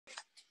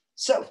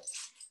So,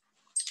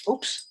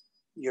 oops,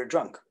 you're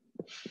drunk.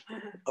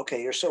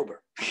 Okay, you're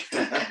sober.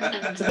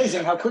 It's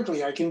amazing how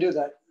quickly I can do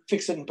that.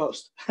 Fix it in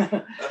post.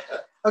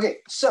 Okay,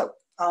 so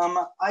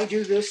I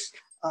do this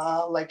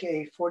like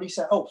a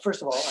 40-second. Oh,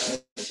 first of all, I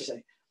have to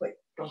say, wait,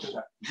 don't do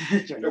that.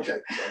 Okay.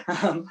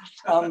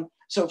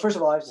 So first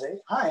of all, I have to say,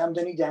 hi, I'm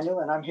Denny Daniel,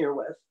 and I'm here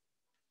with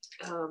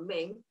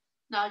Ming.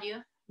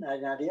 Nadia.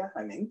 Nadia,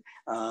 I'm Ming.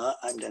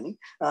 I'm Denny.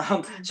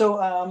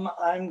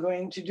 I'm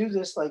going to do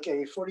this like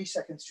a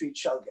 42nd Street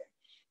shell game.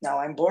 Now,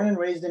 I'm born and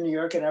raised in New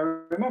York, and I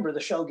remember the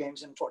shell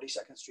games in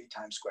 42nd Street,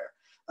 Times Square.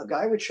 A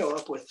guy would show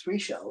up with 3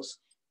 shells,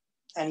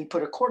 and he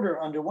put a quarter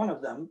under one of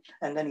them,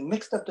 and then he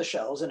mixed up the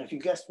shells, and if you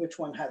guessed which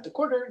one had the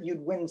quarter, you'd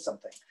win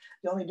something.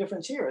 The only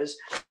difference here is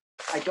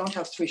I don't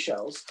have 3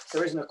 shells,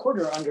 there isn't a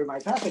quarter under my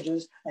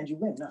packages, and you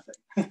win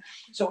nothing.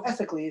 So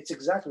ethically, it's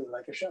exactly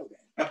like a shell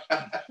game.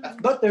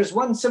 But there's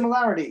one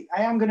similarity.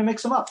 I am going to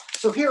mix them up.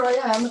 So here I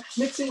am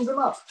mixing them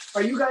up.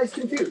 Are you guys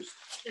confused?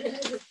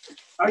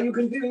 Are you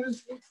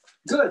confused?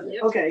 Good.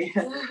 Yep. Okay.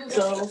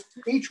 So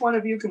each one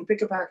of you can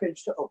pick a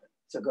package to open.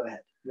 So go ahead.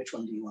 Which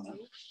one do you want to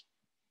open?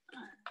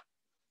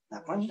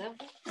 That one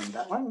and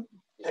that one.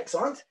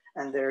 Excellent.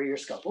 And there are your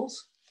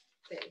scuffles.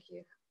 Thank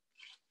you.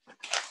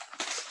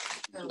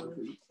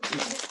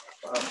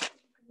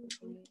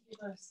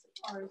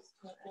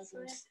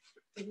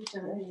 We've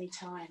done it many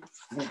times.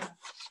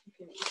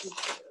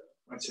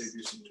 I'd save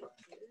you some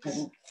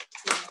time.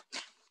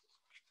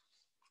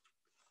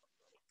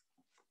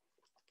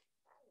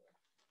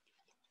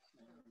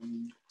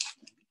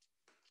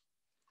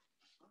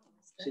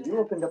 So you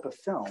opened up a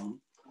film.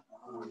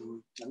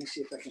 Let me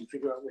see if I can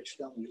figure out which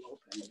film you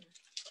opened.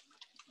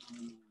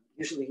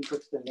 Usually he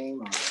puts the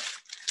name on it.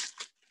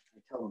 I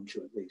tell him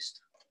to at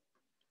least.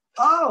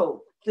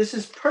 Oh, this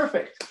is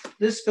perfect.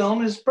 This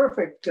film is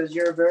perfect because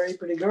you're a very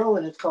pretty girl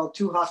and it's called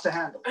Too Hot to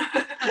Handle.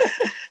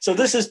 So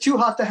this is Too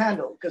Hot to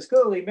Handle because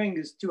clearly Ming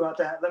is too hot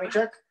to handle. Let me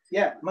check.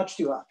 Yeah, much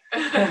too hot.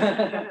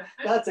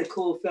 That's a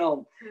cool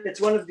film. It's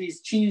one of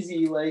these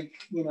cheesy, like,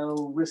 you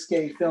know,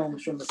 risque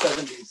films from the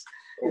 70s.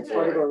 It's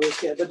part of a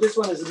risque, but this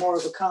one is more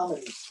of a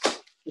comedy.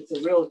 It's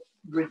a real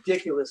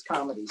ridiculous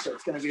comedy, so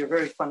it's going to be a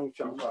very funny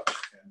film.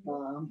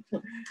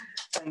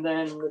 And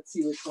then let's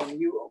see which one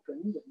you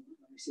opened. Let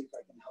me see if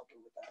I can help you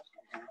with that.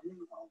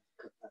 I'll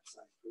cut that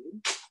side for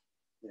you.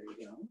 There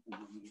you go. And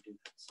then you do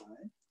that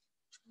side.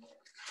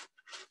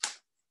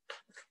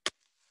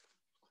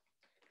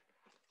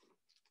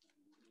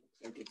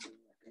 Like it's a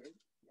record.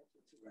 Yes,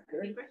 it's a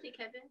record. Happy birthday,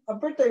 Kevin. A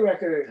birthday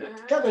record.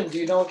 Kevin, do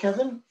you know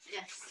Kevin?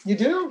 Yes. You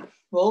do?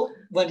 Well,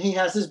 when he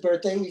has his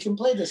birthday, we can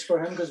play this for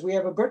him because we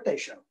have a birthday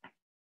show.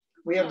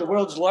 We have the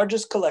world's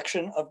largest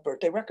collection of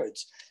birthday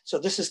records. So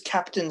this is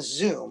Captain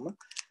Zoom.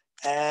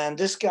 And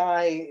this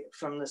guy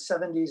from the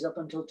 70s up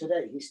until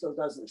today, he still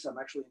does this. I'm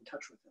actually in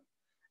touch with him.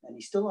 And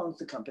he still owns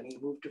the company. He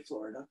moved to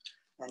Florida.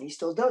 And he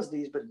still does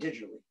these, but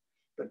digitally.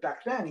 But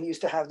back then, he used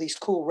to have these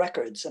cool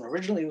records. And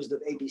originally, it was the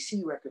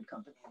ABC record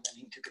company. And then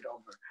he took it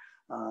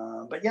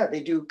over. But yeah,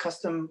 they do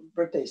custom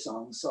birthday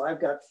songs. So I've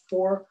got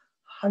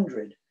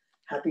 400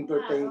 happy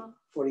birthday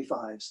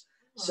 45s.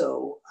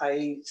 So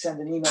I send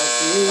an email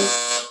to you.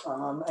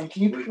 And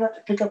can you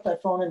pick up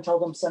that phone and tell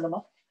them send them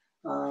up?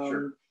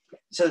 Sure.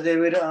 So they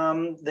would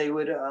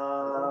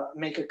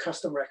make a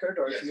custom record,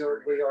 or if we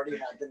already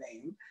had the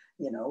name,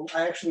 you know.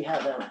 I actually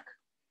have Eric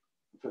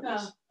for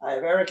this. I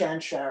have Eric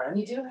and Sharon.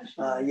 You do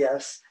have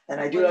yes,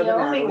 and I do have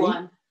Natalie.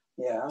 one.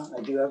 Yeah,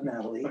 I do have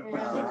Natalie.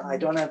 I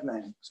don't have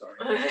Meng. Sorry.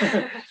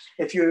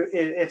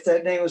 If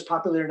that name was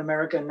popular in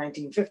America in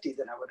 1950,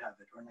 then I would have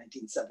it, or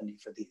 1970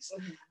 for these.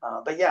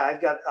 But yeah, I've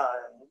got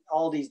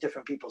all these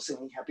different people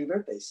singing happy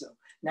birthday. So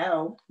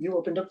now you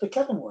opened up the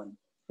Kevin one.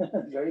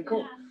 Very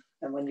cool. Yeah.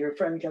 And when your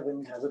friend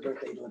Kevin has a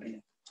birthday, let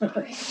me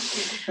know.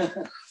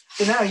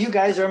 So now you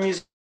guys are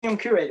museum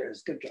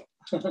curators. Good job.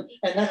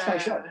 And that's my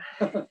show.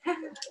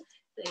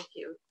 Thank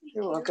you.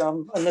 You're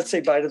welcome. And let's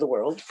say bye to the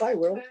world. Bye,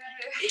 world.